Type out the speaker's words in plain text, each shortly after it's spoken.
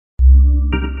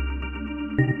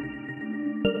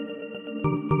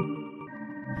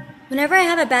Whenever I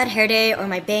have a bad hair day or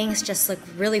my bangs just look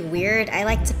really weird, I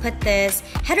like to put this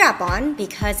head wrap on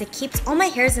because it keeps all my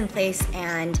hairs in place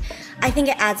and I think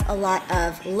it adds a lot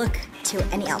of look to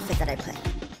any outfit that I put.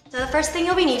 So the first thing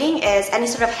you'll be needing is any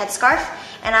sort of headscarf,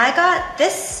 and I got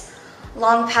this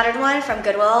long patterned one from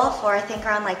Goodwill for I think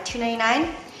around like $2.99.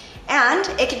 And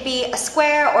it could be a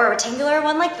square or a rectangular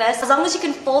one like this. As long as you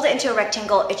can fold it into a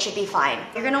rectangle, it should be fine.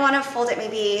 You're gonna wanna fold it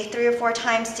maybe 3 or 4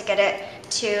 times to get it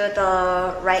to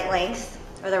the right length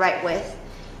or the right width.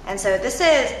 And so this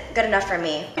is good enough for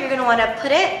me. You're gonna wanna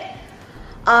put it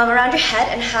around your head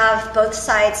and have both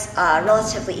sides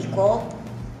relatively equal.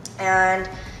 And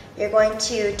you're going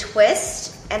to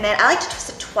twist, and then I like to twist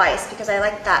it twice because I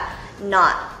like that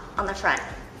knot on the front.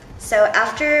 So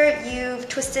after you've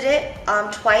twisted it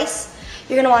twice,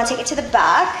 you're gonna wanna take it to the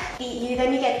back.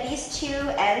 Then you get these 2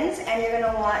 ends and you're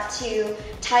gonna want to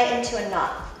tie it into a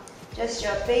knot. Just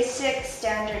your basic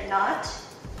standard knot.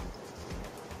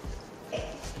 Okay.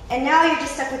 And now you're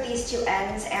just stuck with these 2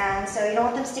 ends, and so you don't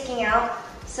want them sticking out.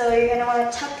 So you're gonna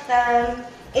wanna tuck them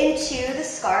into the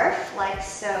scarf like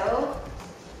so.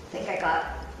 I think I got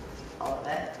all of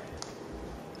it.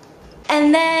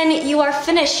 And then you are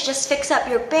finished. Just fix up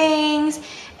your bangs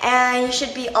and you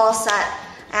should be all set.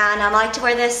 And I like to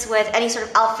wear this with any sort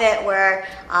of outfit where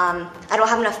I don't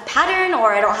have enough pattern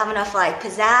or I don't have enough like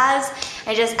pizzazz.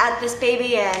 I just add this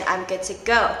baby and I'm good to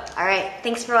go. All right,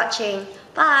 thanks for watching.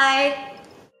 Bye.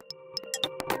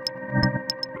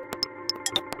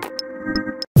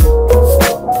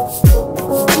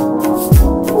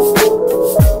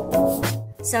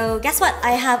 So guess what?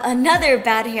 I have another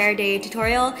bad hair day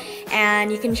tutorial, and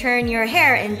you can turn your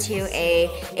hair into a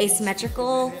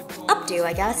asymmetrical updo,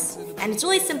 I guess. And it's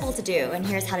really simple to do, and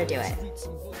here's how to do it.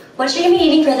 What you're gonna be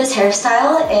needing for this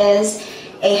hairstyle is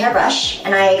a hairbrush,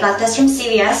 and I got this from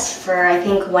CVS for I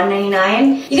think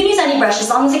 $1.99. You can use any brush, as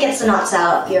long as it gets the knots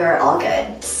out, you're all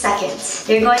good. Second,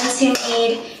 you're going to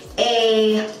need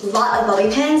a lot of bobby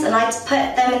pins, and I like to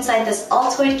put them inside this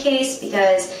Altoid case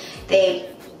because they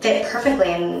fit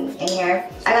perfectly in here.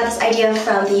 I got this idea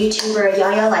from the YouTuber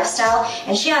Yaya Lifestyle,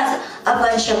 and she has a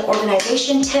bunch of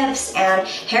organization tips and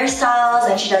hairstyles,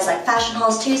 and she does like fashion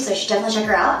hauls too, so you should definitely check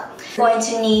her out. You're going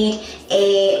to need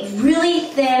a really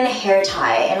thin hair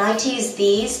tie, and I like to use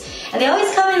these, and they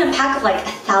always come in a pack of like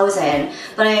 1,000,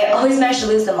 but I always manage to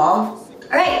lose them all.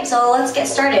 Alright, so let's get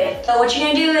started. So what you're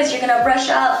gonna do is you're gonna brush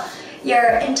out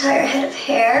your entire head of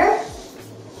hair.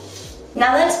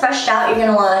 Now that it's brushed out, you're going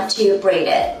to want to braid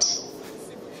it.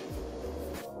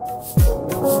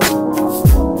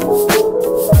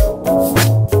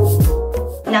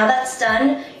 Now that's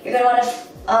done, you're going to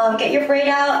want to get your braid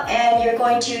out, and you're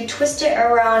going to twist it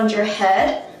around your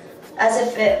head as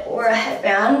if it were a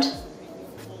headband.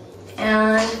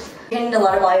 And you're going to need a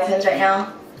lot of bobby pins right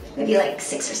now, maybe like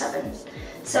 6 or 7.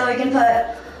 So you can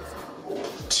put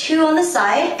 2 on the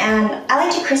side, and I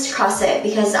like to crisscross it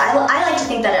because I like to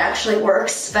think that it actually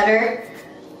works better.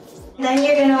 Then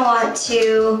you're gonna want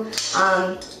to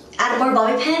add more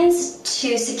bobby pins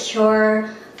to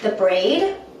secure the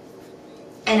braid,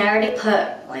 and I already put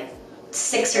like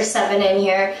 6 or 7 in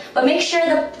here, but make sure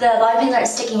that the bobby pins aren't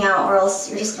sticking out, or else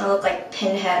you're just gonna look like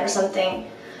Pinhead or something,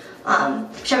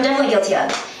 which I'm definitely guilty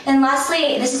of. And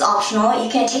lastly, this is optional, you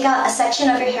can take out a section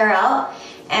of your hair out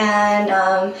and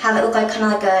have it look like kind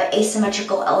of like a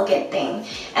asymmetrical elegant thing.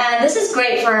 And this is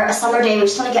great for a summer day. We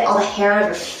just want to get all the hair out of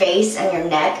your face and your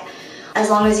neck. As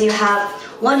long as you have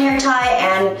 1 hair tie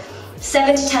and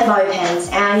 7 to 10 bobby pins,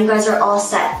 and you guys are all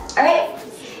set. All right,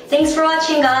 thanks for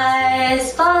watching,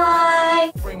 guys.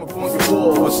 Bye.